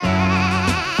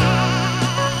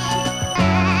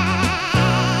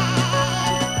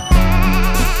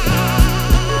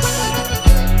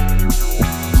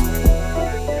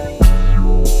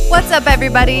What's up,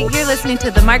 everybody? You're listening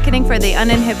to the Marketing for the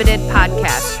Uninhibited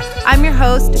podcast. I'm your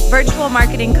host, virtual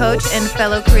marketing coach, and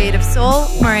fellow creative soul,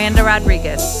 Miranda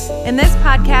Rodriguez. In this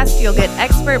podcast, you'll get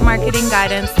expert marketing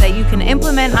guidance that you can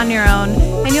implement on your own,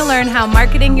 and you'll learn how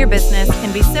marketing your business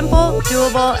can be simple,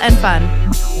 doable, and fun.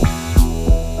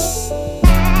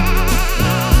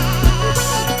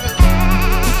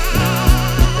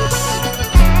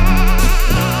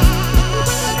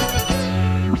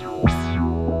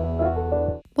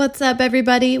 What's up,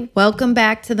 everybody? Welcome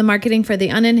back to the Marketing for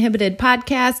the Uninhibited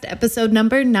podcast, episode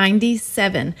number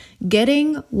 97,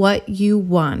 Getting What You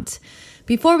Want.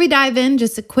 Before we dive in,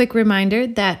 just a quick reminder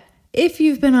that if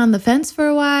you've been on the fence for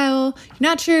a while, you're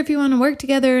not sure if you want to work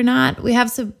together or not, we have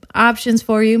some options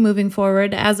for you moving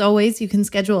forward. As always, you can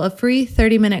schedule a free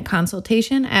 30-minute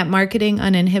consultation at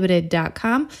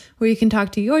marketinguninhibited.com, where you can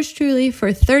talk to yours truly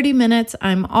for 30 minutes.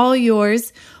 I'm all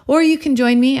yours. Or you can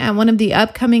join me at one of the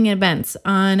upcoming events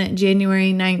on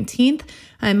January 19th.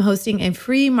 I'm hosting a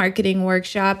free marketing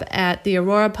workshop at the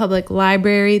Aurora Public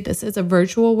Library. This is a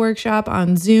virtual workshop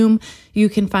on Zoom. You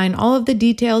can find all of the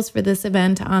details for this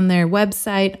event on their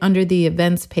website under the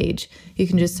events page. You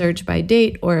can just search by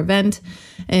date or event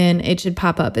and it should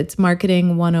pop up. It's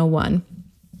Marketing 101.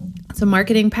 It's a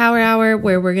marketing power hour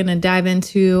where we're going to dive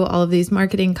into all of these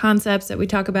marketing concepts that we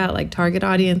talk about, like target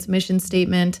audience, mission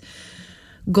statement,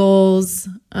 goals,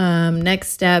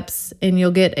 next steps, and you'll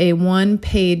get a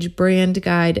one-page brand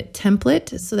guide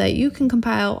template so that you can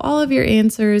compile all of your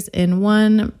answers in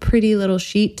one pretty little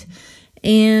sheet.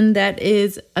 And that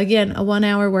is, again, a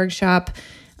 1-hour workshop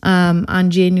on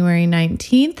January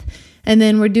 19th. And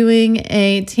then we're doing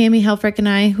Tammy Helfrich and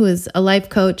I, who is a life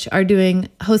coach, are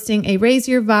hosting a Raise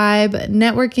Your Vibe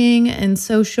networking and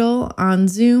social on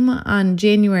Zoom on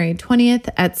January 20th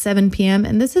at 7 p.m.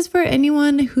 And this is for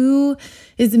anyone who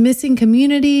is missing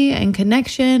community and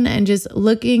connection and just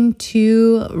looking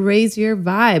to raise your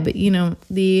vibe. You know,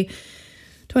 the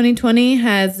 2020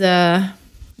 has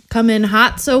come in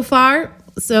hot so far.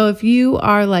 So if you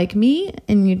are like me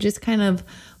and you're just kind of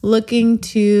looking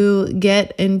to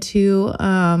get into,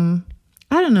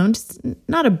 just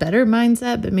not a better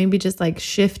mindset, but maybe just like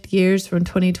shift gears from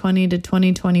 2020 to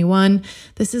 2021,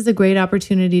 this is a great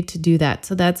opportunity to do that.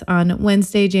 So that's on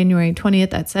Wednesday, January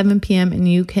 20th at 7 p.m. And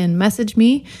you can message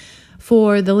me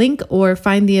for the link or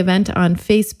find the event on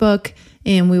Facebook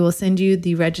and we will send you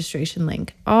the registration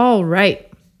link. All right.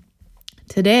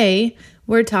 Today,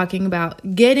 we're talking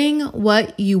about getting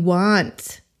what you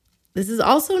want. This is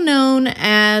also known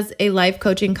as a life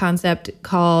coaching concept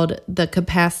called the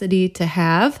capacity to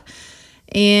have.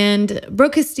 And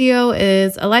Brooke Castillo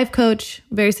is a life coach,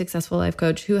 very successful life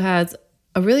coach, who has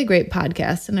a really great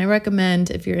podcast. And I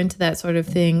recommend, if you're into that sort of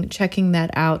thing, checking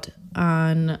that out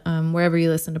on wherever you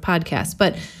listen to podcasts.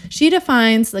 But she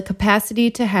defines the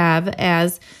capacity to have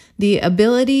as the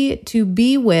ability to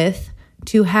be with,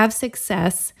 to have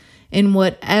success in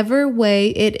whatever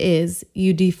way it is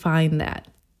you define that.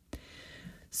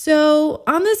 So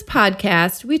on this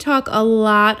podcast, we talk a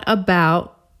lot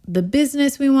about the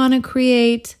business we want to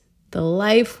create, the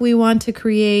life we want to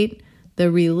create,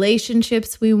 the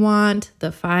relationships we want,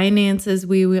 the finances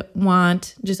we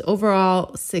want, just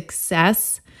overall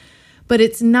success. But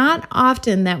it's not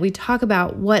often that we talk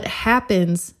about what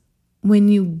happens when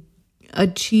you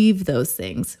achieve those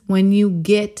things, when you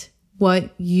get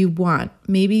what you want.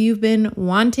 Maybe you've been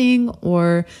wanting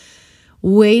or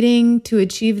waiting to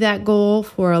achieve that goal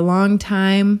for a long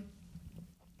time,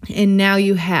 and now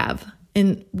you have.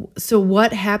 And so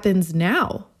what happens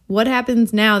now? What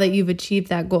happens now that you've achieved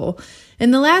that goal?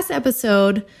 In the last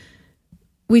episode,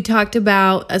 we talked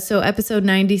about, episode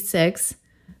 96,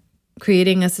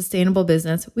 creating a sustainable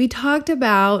business, we talked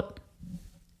about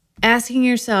asking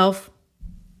yourself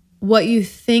what you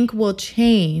think will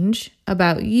change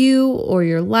about you or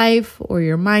your life or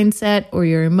your mindset or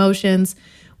your emotions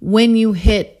when you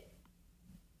hit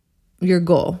your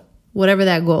goal, whatever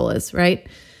that goal is, right?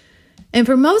 And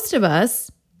for most of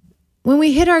us, when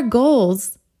we hit our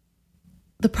goals,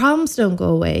 the problems don't go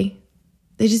away.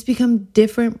 They just become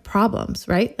different problems,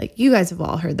 right? Like you guys have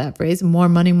all heard that phrase, more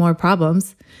money, more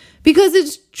problems, because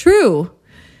it's true.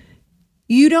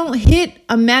 You don't hit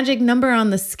a magic number on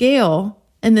the scale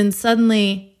and then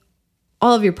suddenly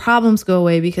all of your problems go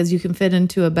away because you can fit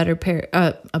into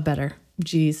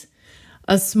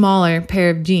a smaller pair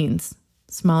of jeans.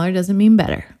 Smaller doesn't mean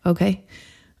better, okay?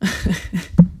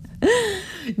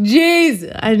 Jeez,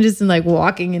 I'm just like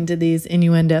walking into these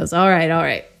innuendos. All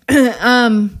right.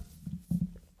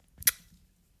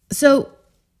 So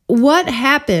what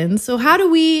happens? So how do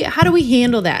we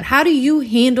handle that? How do you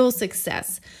handle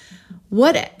success?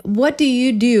 What do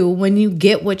you do when you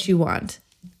get what you want?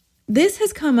 this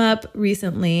has come up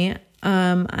recently.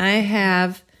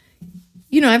 I've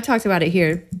talked about it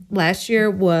here. Last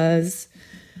year was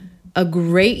a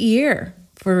great year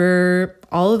for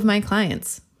all of my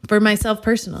clients. For myself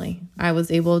personally, I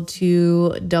was able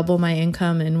to double my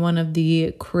income in one of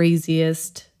the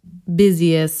craziest,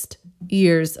 busiest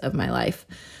years of my life.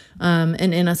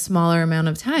 And in a smaller amount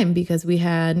of time, because we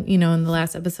had, in the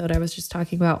last episode, I was just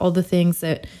talking about all the things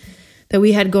that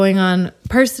we had going on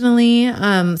personally.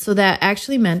 So that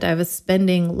actually meant I was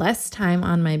spending less time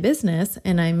on my business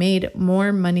and I made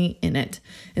more money in it.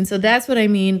 And so that's what I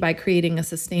mean by creating a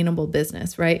sustainable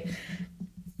business, right?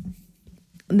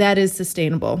 That is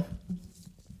sustainable.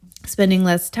 Spending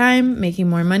less time, making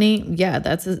more money. Yeah,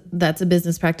 that's a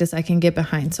business practice I can get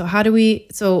behind. So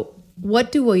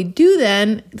what do we do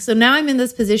then? So now I'm in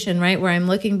this position, right, where I'm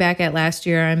looking back at last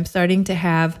year. I'm starting to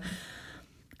have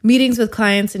meetings with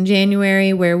clients in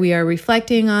January where we are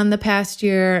reflecting on the past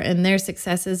year and their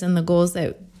successes and the goals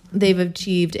that they've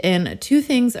achieved. And two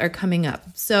things are coming up.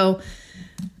 So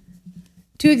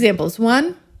 2 examples.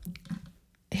 One,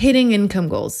 hitting income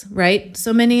goals, right?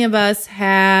 So many of us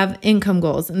have income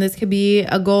goals, and this could be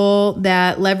a goal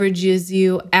that leverages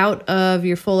you out of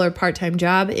your full or part-time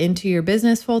job into your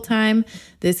business full-time.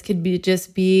 This could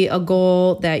just be a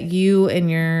goal that you and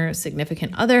your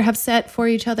significant other have set for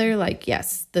each other. Like,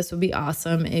 yes, this would be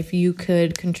awesome if you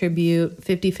could contribute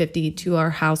 50-50 to our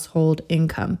household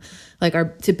income, like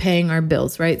to paying our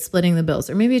bills, right? Splitting the bills.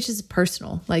 Or maybe it's just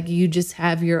personal, like you just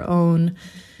have your own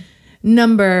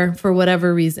number for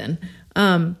whatever reason.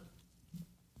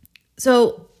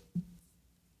 So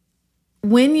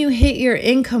when you hit your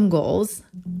income goals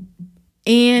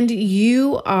and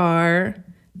you are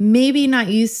maybe not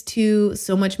used to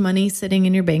so much money sitting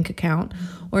in your bank account,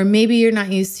 or maybe you're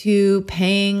not used to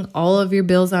paying all of your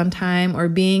bills on time or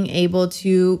being able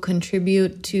to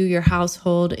contribute to your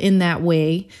household in that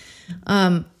way,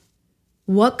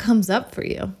 what comes up for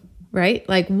you? Right?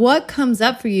 Like, what comes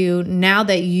up for you now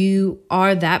that you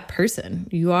are that person?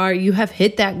 You have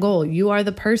hit that goal. You are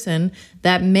the person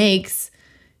that makes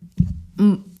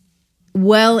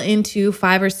well into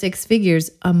 5 or 6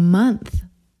 figures a month,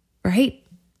 right?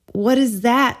 What is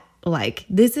that like?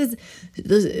 This is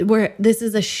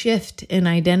a shift in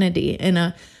identity,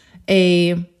 and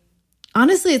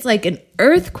honestly, it's like an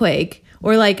earthquake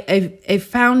or like a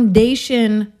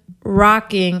foundation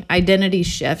rocking identity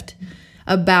shift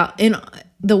about in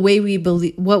the way we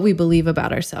believe, what we believe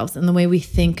about ourselves and the way we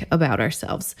think about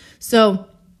ourselves. So,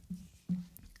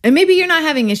 and maybe you're not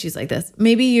having issues like this.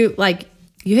 Maybe you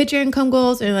hit your income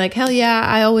goals and you're like, hell yeah,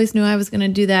 I always knew I was going to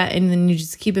do that. And then you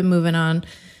just keep it moving on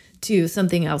to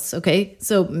something else. Okay.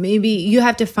 So maybe you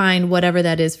have to find whatever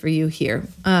that is for you here.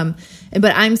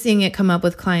 But I'm seeing it come up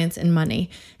with clients and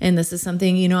money. And this is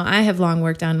something, I have long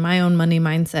worked on my own money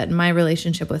mindset and my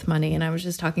relationship with money. And I was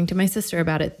just talking to my sister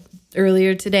about it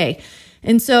earlier today.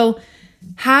 And so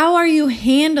how are you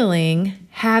handling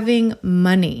having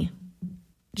money?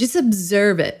 Just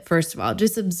observe it. First of all,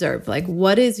 just observe, like,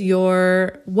 what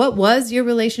was your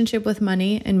relationship with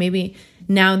money? And maybe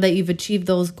now that you've achieved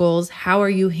those goals, how are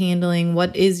you handling,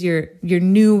 what is your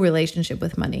new relationship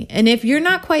with money? And if you're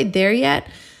not quite there yet,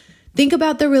 think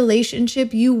about the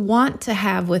relationship you want to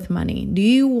have with money. Do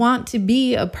you want to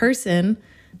be a person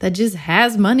that just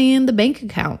has money in the bank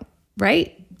account,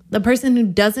 right? The person who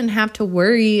doesn't have to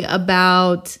worry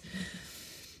about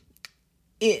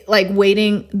it, like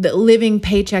living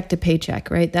paycheck to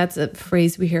paycheck, right? That's a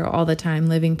phrase we hear all the time,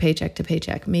 living paycheck to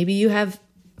paycheck. Maybe you have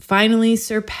finally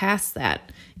surpassed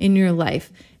that in your life.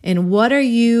 And how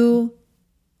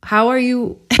are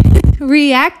you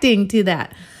reacting to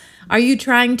that? Are you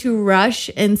trying to rush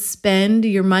and spend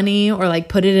your money or like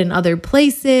put it in other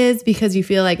places because you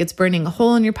feel like it's burning a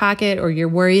hole in your pocket, or you're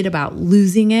worried about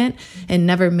losing it and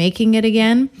never making it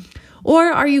again? Or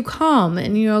are you calm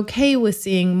and you're okay with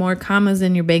seeing more commas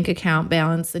in your bank account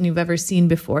balance than you've ever seen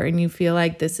before, and you feel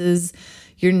like this is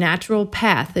your natural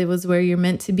path? It was where you're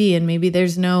meant to be, and maybe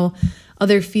there's no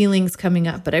other feelings coming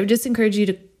up. But I would just encourage you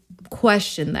to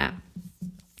question that.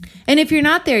 And if you're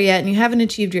not there yet and you haven't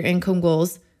achieved your income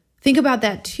goals, think about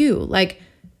that too. Like,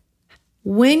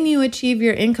 when you achieve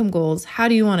your income goals, how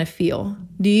do you want to feel?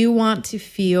 Do you want to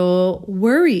feel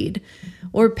worried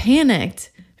or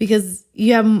panicked because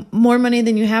you have more money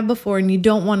than you have before and you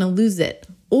don't want to lose it?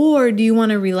 Or do you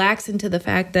want to relax into the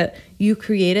fact that you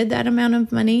created that amount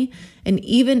of money, and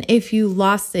even if you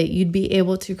lost it, you'd be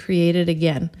able to create it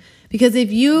again? Because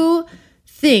if you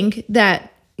think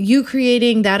that you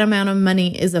creating that amount of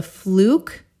money is a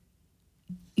fluke,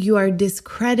 you are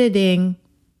discrediting,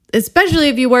 especially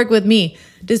if you work with me,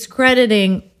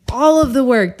 discrediting all of the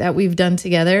work that we've done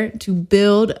together to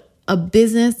build a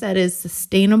business that is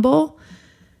sustainable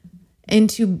and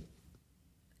to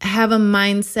have a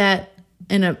mindset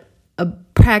and a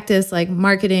practice like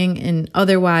marketing and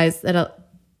otherwise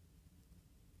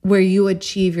where you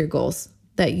achieve your goals,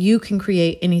 that you can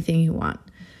create anything you want.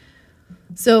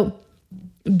 So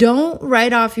don't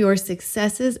write off your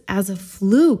successes as a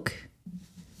fluke.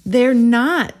 They're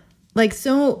not.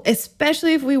 So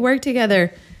especially if we work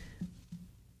together,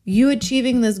 you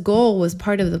achieving this goal was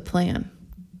part of the plan.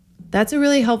 That's a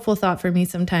really helpful thought for me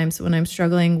sometimes when I'm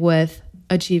struggling with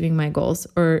achieving my goals,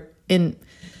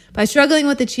 by struggling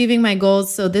with achieving my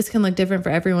goals. So this can look different for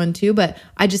everyone too, but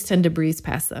I just tend to breeze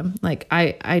past them.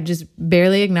 I just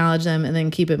barely acknowledge them and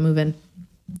then keep it moving.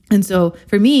 And so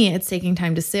for me, it's taking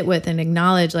time to sit with and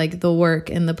acknowledge the work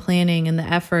and the planning and the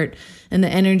effort and the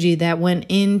energy that went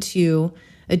into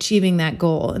achieving that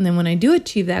goal. And then when I do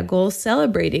achieve that goal,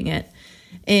 celebrating it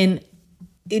and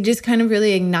it just kind of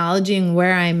really acknowledging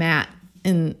where I'm at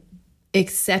and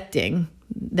accepting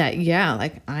that,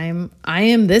 I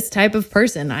am this type of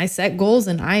person. I set goals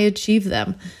and I achieve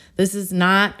them. This is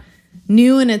not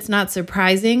new and it's not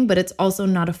surprising, but it's also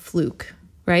not a fluke,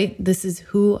 right? This is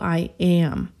who I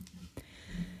am.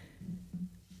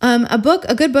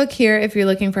 A good book here, if you're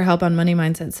looking for help on money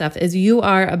mindset stuff, is You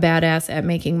Are a Badass at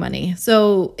Making Money.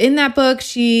 So in that book,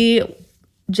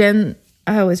 Jen,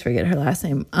 I always forget her last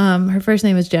name. Her first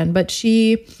name is Jen, but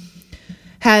she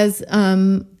has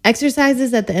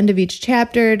exercises at the end of each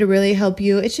chapter to really help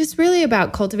you. It's just really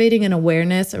about cultivating an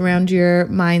awareness around your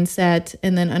mindset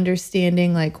and then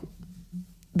understanding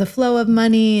the flow of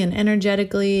money and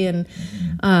energetically and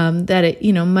that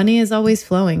money is always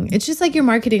flowing. It's just like your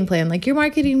marketing plan. Your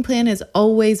marketing plan is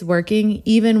always working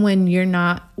even when you're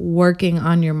not working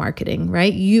on your marketing,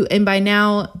 right? And by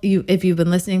now, if you've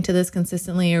been listening to this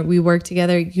consistently or we work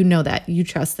together, you know that, you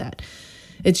trust that.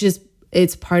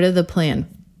 It's part of the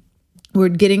plan. We're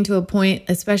getting to a point,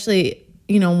 especially,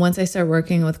 once I start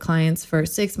working with clients for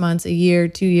 6 months, a year,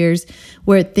 2 years,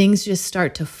 where things just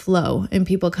start to flow and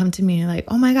people come to me and like,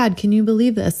 oh my God, can you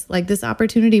believe this? This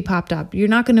opportunity popped up. You're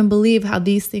not going to believe how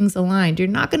these things aligned. You're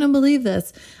not going to believe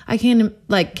this. I can't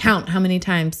count how many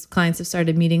times clients have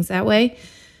started meetings that way.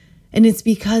 And it's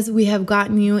because we have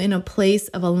gotten you in a place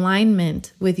of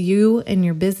alignment with you and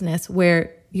your business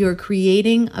where you're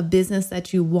creating a business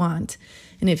that you want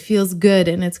and it feels good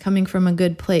and it's coming from a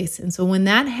good place. And so when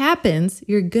that happens,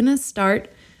 you're going to start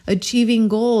achieving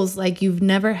goals like you've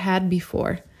never had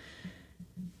before.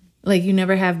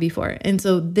 And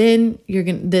so then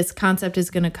this concept is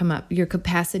going to come up, your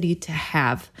capacity to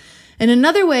have. And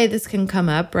another way this can come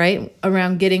up, right,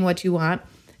 around getting what you want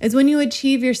is when you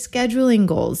achieve your scheduling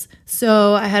goals.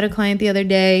 So I had a client the other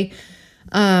day,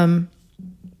 and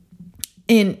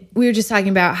we were just talking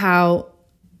about how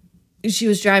she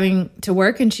was driving to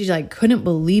work and she couldn't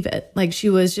believe it. She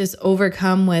was just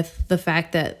overcome with the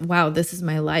fact that, wow, this is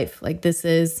my life. This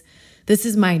is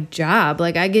my job.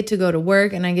 I get to go to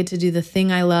work and I get to do the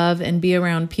thing I love and be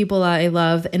around people I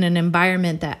love in an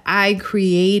environment that I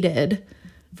created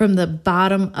from the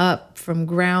bottom up, from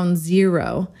ground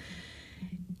zero.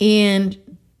 And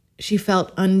she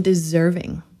felt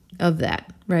undeserving of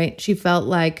that, right? She felt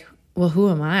well, who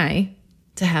am I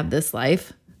to have this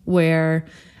life where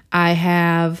I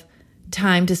have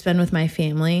time to spend with my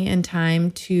family and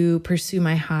time to pursue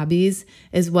my hobbies,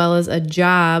 as well as a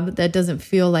job that doesn't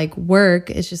feel like work.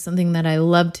 It's just something that I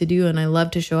love to do and I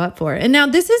love to show up for. And now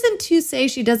this isn't to say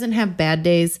she doesn't have bad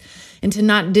days and to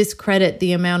not discredit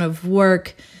the amount of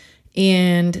work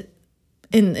and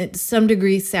in some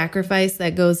degree sacrifice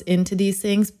that goes into these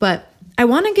things. But I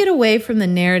want to get away from the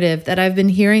narrative that I've been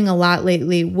hearing a lot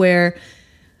lately where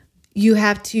you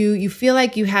feel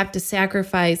like you have to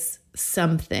sacrifice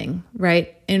something,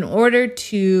 right? In order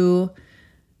to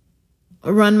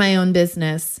run my own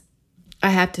business,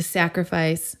 I have to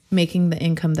sacrifice making the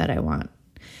income that I want.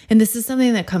 And this is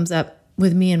something that comes up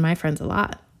with me and my friends a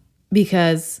lot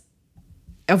because,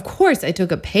 of course, I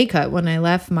took a pay cut when I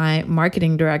left my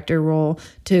marketing director role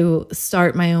to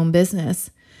start my own business.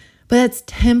 But that's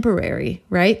temporary,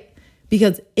 right?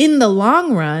 Because in the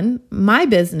long run, my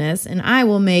business and I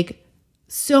will make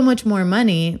so much more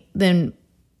money than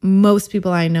most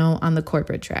people I know on the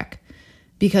corporate track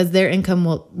because their income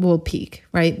will peak,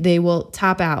 right? They will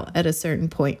top out at a certain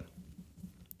point.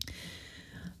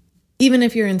 Even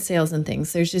if you're in sales and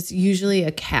things, there's just usually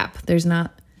a cap. There's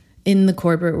not in the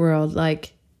corporate world,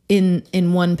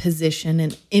 in one position,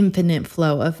 an infinite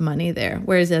flow of money there.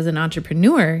 Whereas as an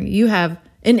entrepreneur, you have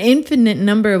an infinite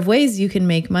number of ways you can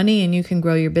make money and you can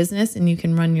grow your business and you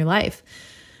can run your life.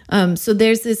 So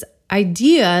there's this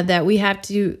idea that we have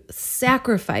to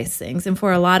sacrifice things. And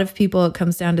for a lot of people, it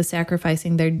comes down to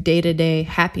sacrificing their day-to-day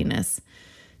happiness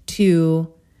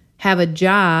to have a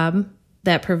job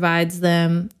that provides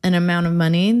them an amount of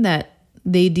money that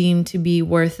they deem to be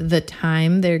worth the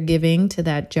time they're giving to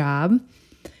that job.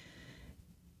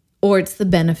 Or it's the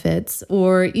benefits,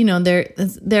 or,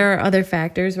 there are other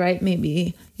factors, right?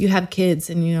 Maybe you have kids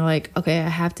and you're like, okay, I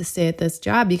have to stay at this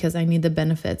job because I need the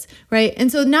benefits, right?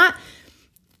 And so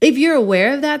if you're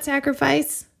aware of that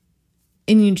sacrifice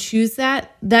and you choose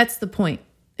that, that's the point,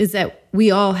 is that we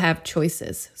all have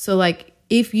choices. So like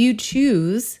if you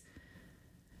choose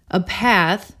a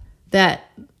path that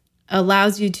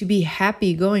allows you to be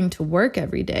happy going to work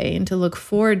every day and to look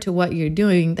forward to what you're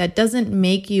doing, that doesn't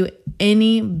make you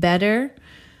any better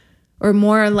or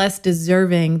more or less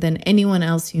deserving than anyone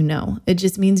else you know. It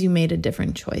just means you made a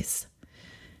different choice.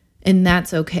 And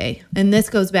that's okay. And this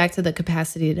goes back to the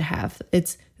capacity to have.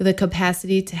 It's the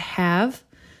capacity to have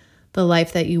the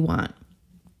life that you want.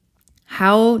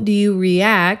 How do you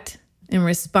react and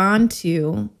respond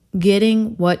to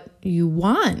getting what you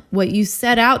want, what you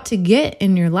set out to get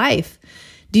in your life?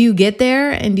 Do you get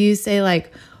there and do you say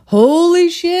like, holy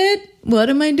shit, what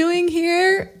am I doing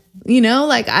here?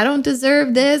 I don't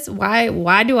deserve this.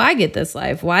 Why do I get this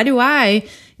life? Why do I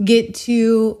get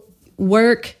to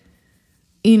work,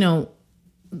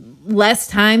 less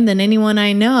time than anyone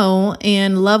I know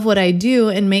and love what I do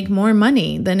and make more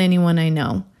money than anyone I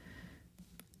know?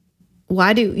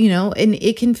 Why do, and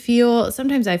it can feel,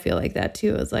 sometimes I feel like that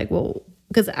too. It's like, well,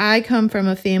 because I come from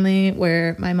a family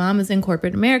where my mom is in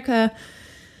corporate America.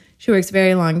 She works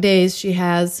very long days. She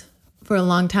has for a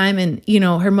long time. And,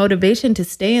 her motivation to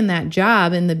stay in that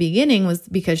job in the beginning was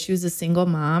because she was a single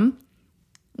mom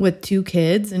with 2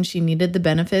 kids and she needed the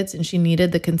benefits and she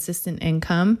needed the consistent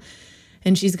income.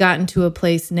 And she's gotten to a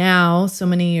place now, so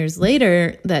many years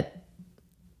later, that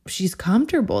she's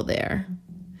comfortable there.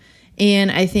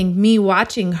 And I think me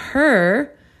watching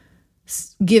her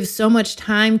give so much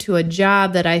time to a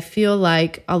job that I feel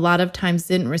like a lot of times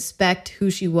didn't respect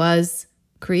who she was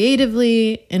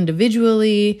creatively,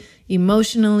 individually,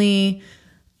 emotionally,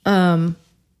 made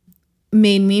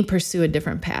me pursue a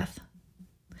different path.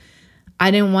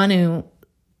 I don't want to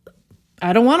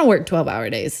work 12-hour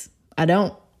days.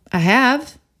 I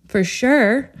have, for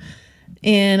sure.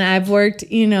 And I've worked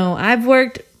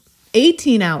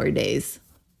 18-hour days.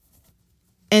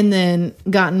 And then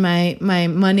gotten my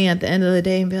money at the end of the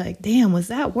day and be like, damn, was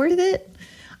that worth it?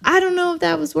 I don't know if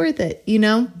that was worth it,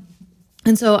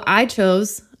 And so I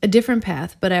chose a different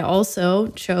path, but I also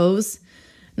chose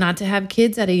not to have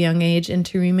kids at a young age and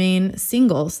to remain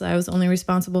single. So I was only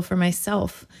responsible for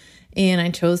myself. And I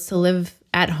chose to live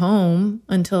at home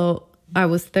until I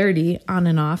was 30, on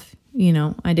and off.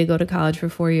 I did go to college for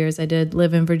 4 years. I did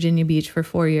live in Virginia Beach for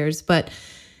 4 years.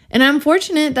 And I'm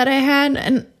fortunate that I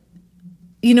had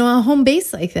a home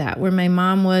base like that, where my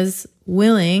mom was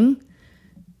willing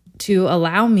to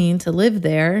allow me to live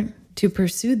there to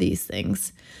pursue these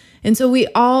things. And so we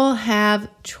all have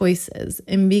choices.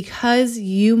 And because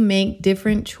you make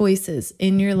different choices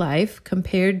in your life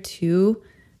compared to,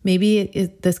 maybe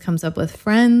this comes up with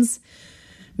friends,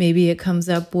 maybe it comes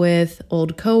up with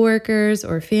old coworkers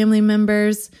or family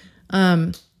members,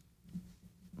 but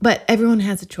everyone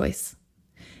has a choice.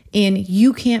 And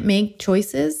you can't make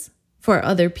choices for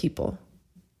other people,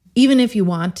 even if you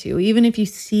want to, even if you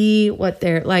see what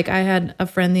they're like. I had a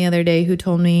friend the other day who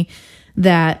told me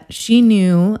that she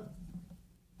knew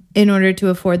in order to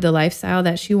afford the lifestyle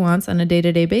that she wants on a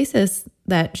day-to-day basis,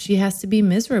 that she has to be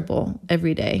miserable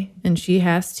every day. And she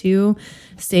has to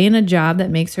stay in a job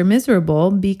that makes her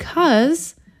miserable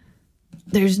because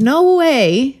there's no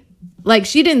way, like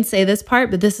she didn't say this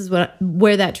part, but this is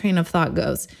where that train of thought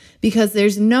goes, because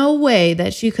there's no way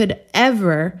that she could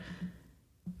ever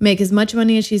make as much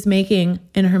money as she's making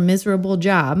in her miserable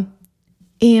job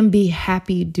and be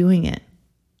happy doing it.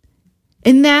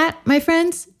 And that, my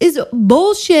friends, is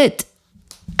bullshit.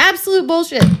 Absolute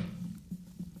bullshit.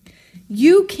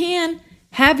 You can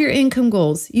have your income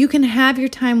goals. You can have your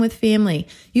time with family.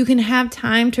 You can have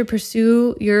time to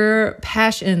pursue your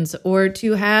passions or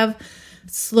to have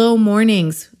slow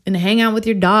mornings and hang out with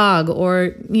your dog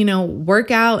or,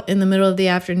 work out in the middle of the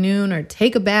afternoon or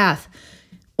take a bath.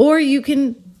 Or you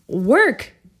can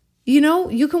work,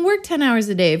 you can work 10 hours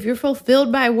a day if you're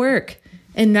fulfilled by work.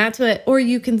 And or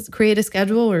you can create a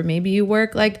schedule, or maybe you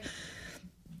work like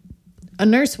a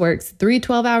nurse works 3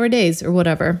 12-hour days or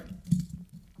whatever.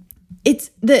 It's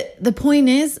the point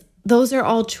is, those are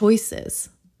all choices.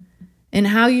 And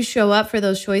how you show up for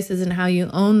those choices and how you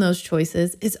own those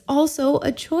choices is also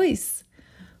a choice.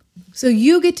 So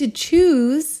you get to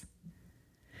choose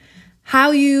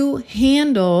how you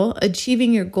handle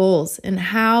achieving your goals and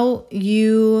how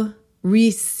you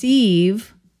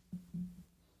receive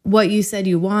what you said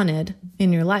you wanted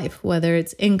in your life, whether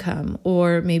it's income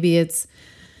or maybe it's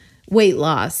weight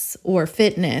loss or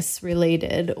fitness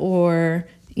related, or,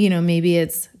 maybe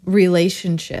it's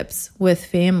relationships with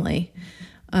family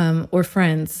or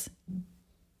friends.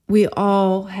 We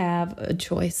all have a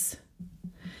choice.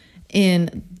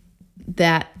 And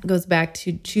that goes back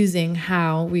to choosing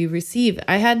how we receive.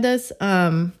 I had this,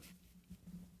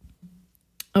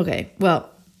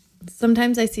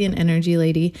 sometimes I see an energy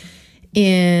lady,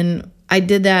 and I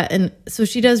did that. And so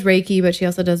she does Reiki, but she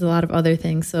also does a lot of other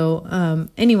things. So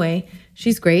anyway,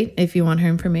 she's great. If you want her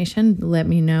information, let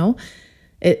me know.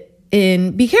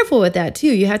 And be careful with that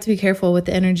too. You have to be careful with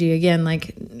the energy. Again,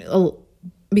 like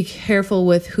be careful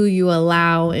with who you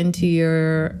allow into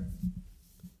your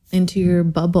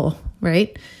bubble,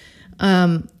 right?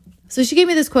 So she gave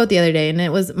me this quote the other day, and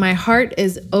it was, "My heart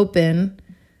is open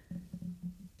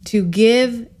to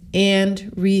give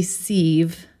and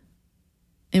receive."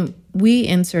 And we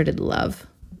inserted love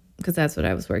because that's what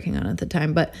I was working on at the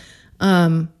time. But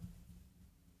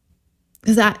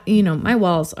because my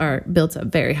walls are built up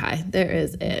very high. There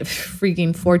is a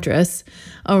freaking fortress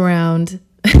around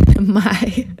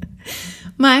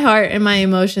my heart and my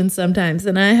emotions sometimes.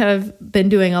 And I have been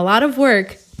doing a lot of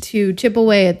work to chip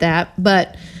away at that.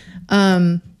 But,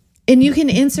 and you can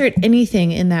insert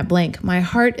anything in that blank. My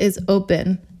heart is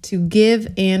open to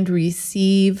give and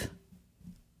receive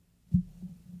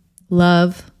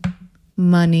love,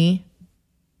 money,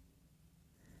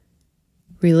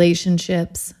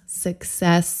 relationships,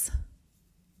 success.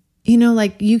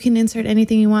 You can insert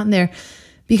anything you want in there,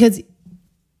 because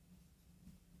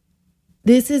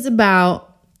this is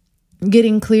about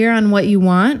getting clear on what you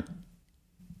want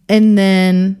and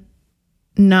then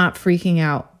not freaking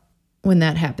out when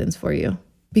that happens for you,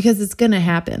 because it's going to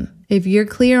happen. If you're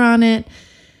clear on it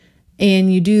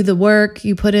and you do the work,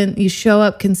 you show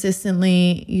up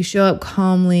consistently, you show up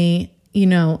calmly,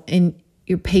 and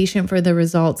you're patient for the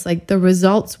results, like the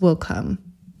results will come.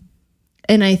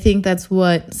 And I think that's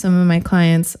what some of my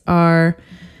clients are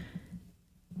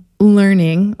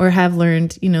learning or have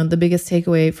learned. The biggest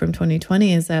takeaway from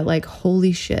 2020 is that, like,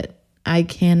 holy shit,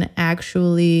 I'm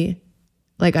actually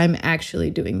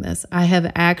doing this. I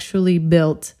have actually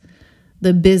built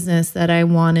the business that I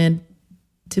wanted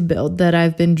to build, that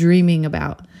I've been dreaming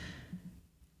about.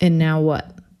 And now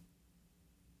what?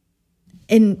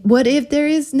 And what if there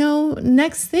is no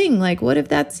next thing? Like, what if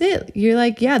that's it? You're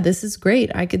like, yeah, this is great.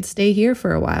 I could stay here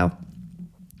for a while.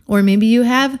 Or maybe you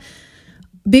have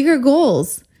bigger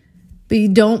goals, but you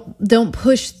don't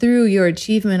push through your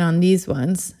achievement on these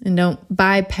ones, and don't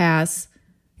bypass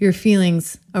your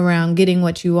feelings around getting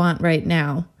what you want right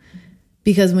now.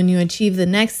 Because when you achieve the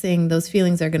next thing, those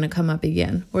feelings are going to come up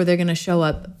again, or they're going to show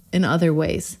up in other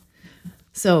ways.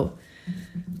 So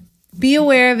be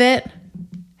aware of it.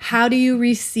 How do you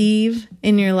receive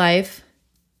in your life?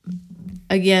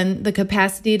 Again, the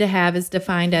capacity to have is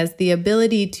defined as the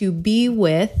ability to be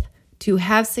with, to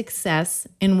have success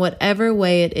in whatever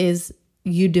way it is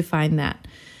you define that.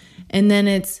 And then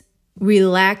it's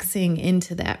relaxing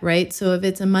into that, right? So if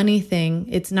it's a money thing,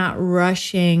 it's not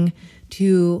rushing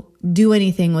to do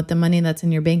anything with the money that's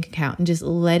in your bank account, and just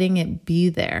letting it be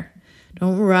there.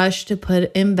 Don't rush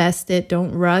to invest it.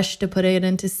 Don't rush to put it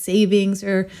into savings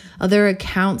or other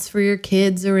accounts for your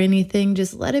kids or anything.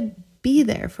 Just let it be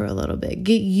there for a little bit.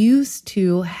 Get used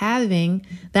to having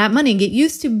that money. Get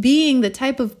used to being the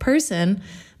type of person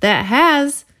that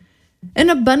has an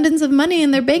abundance of money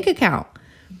in their bank account.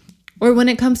 Or when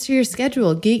it comes to your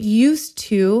schedule, get used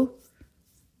to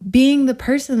being the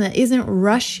person that isn't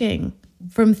rushing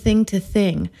from thing to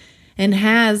thing and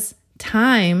has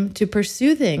time to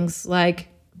pursue things like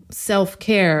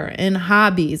self-care and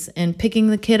hobbies and picking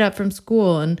the kid up from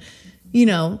school and,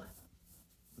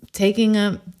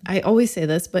 I always say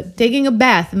this, but taking a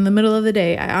bath in the middle of the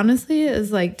day, I honestly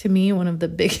is, like, to me, one of the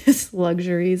biggest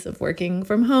luxuries of working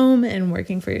from home and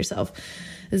working for yourself,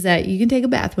 is that you can take a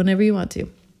bath whenever you want to,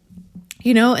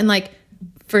 and, like,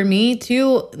 for me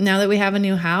too, now that we have a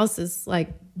new house, is like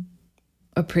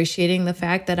appreciating the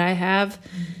fact that I have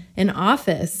an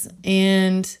office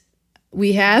and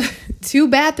we have 2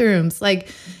 bathrooms. Like,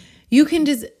 you can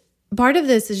just, part of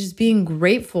this is just being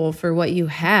grateful for what you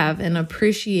have and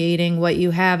appreciating what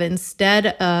you have, and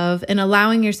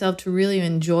allowing yourself to really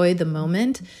enjoy the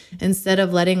moment, instead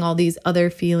of letting all these other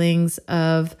feelings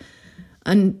of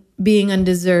being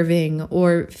undeserving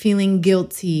or feeling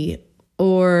guilty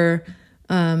or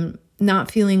not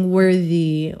feeling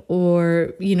worthy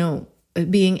or,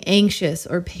 being anxious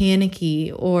or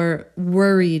panicky or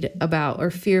worried about or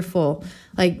fearful,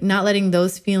 like not letting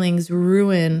those feelings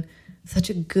ruin such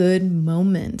a good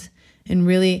moment, and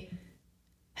really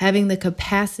having the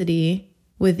capacity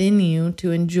within you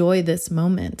to enjoy this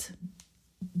moment.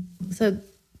 So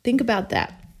think about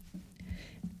that.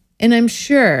 And I'm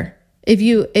sure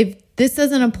if this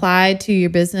doesn't apply to your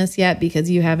business yet because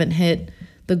you haven't hit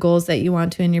the goals that you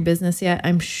want to in your business yet,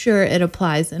 I'm sure it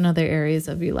applies in other areas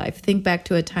of your life. Think back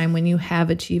to a time when you have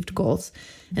achieved goals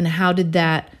and how did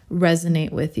that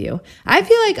resonate with you? I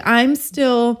feel like I'm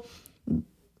still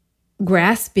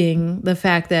grasping the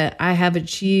fact that I have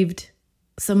achieved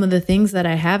some of the things that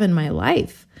I have in my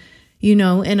life, and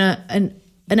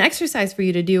an exercise for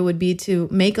you to do would be to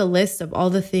make a list of all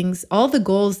the things, all the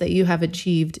goals that you have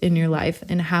achieved in your life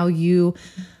and how you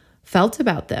felt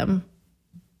about them.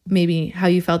 Maybe how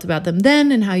you felt about them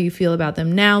then and how you feel about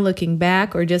them now looking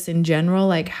back, or just in general,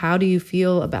 like how do you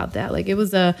feel about that? Like it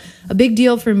was a big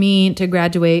deal for me to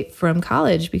graduate from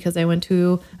college because I went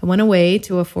away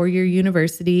to a 4-year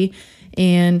university,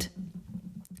 and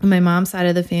my mom's side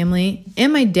of the family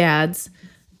and my dad's,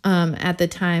 at the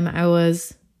time I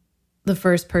was the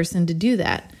first person to do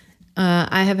that.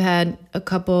 I have had a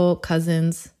couple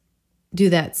cousins do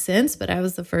that since, but I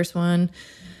was the first one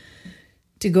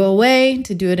to go away,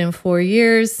 to do it in 4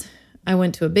 years. I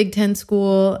went to a Big Ten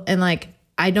school, and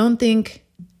I don't think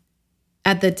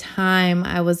at the time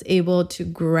I was able to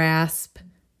grasp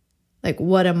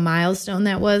what a milestone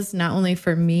that was, not only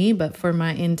for me, but for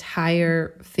my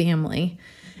entire family.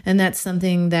 And that's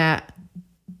something that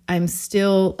I'm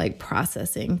still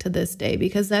processing to this day,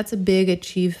 because that's a big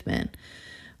achievement.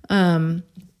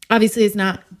 Obviously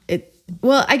I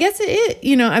guess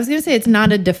I was going to say it's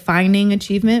not a defining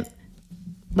achievement.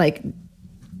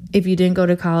 If you didn't go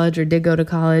to college or did go to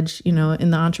college, in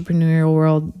the entrepreneurial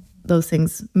world, those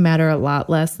things matter a lot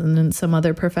less than in some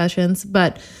other professions.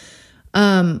 But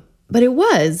it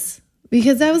was,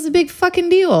 because that was a big fucking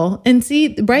deal. And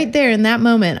see, right there in that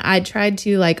moment, I tried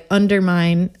to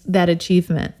undermine that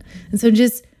achievement. And so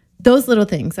just those little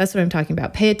things, that's what I'm talking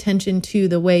about. Pay attention to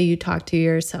the way you talk to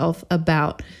yourself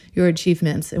about your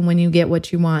achievements and when you get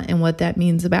what you want and what that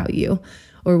means about you,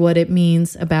 or what it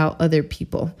means about other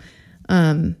people.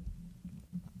 So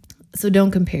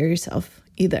don't compare yourself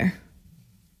either.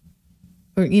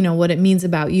 Or, what it means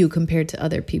about you compared to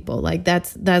other people.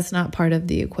 That's not part of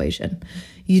the equation.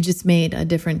 You just made a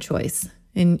different choice,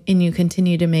 and you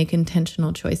continue to make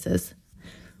intentional choices.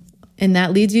 And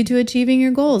that leads you to achieving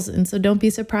your goals. And so don't be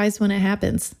surprised when it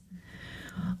happens.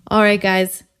 All right,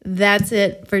 guys, that's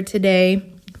it for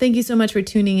today. Thank you so much for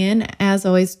tuning in. As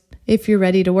always, if you're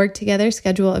ready to work together,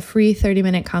 schedule a free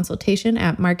 30-minute consultation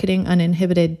at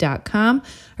marketinguninhibited.com,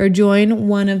 or join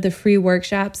one of the free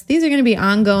workshops. These are going to be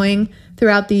ongoing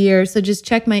throughout the year, so just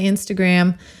check my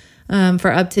Instagram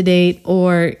for up-to-date,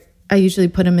 or I usually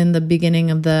put them in the beginning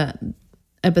of the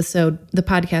episode, the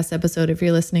podcast episode, if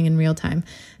you're listening in real time.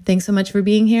 Thanks so much for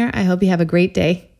being here. I hope you have a great day.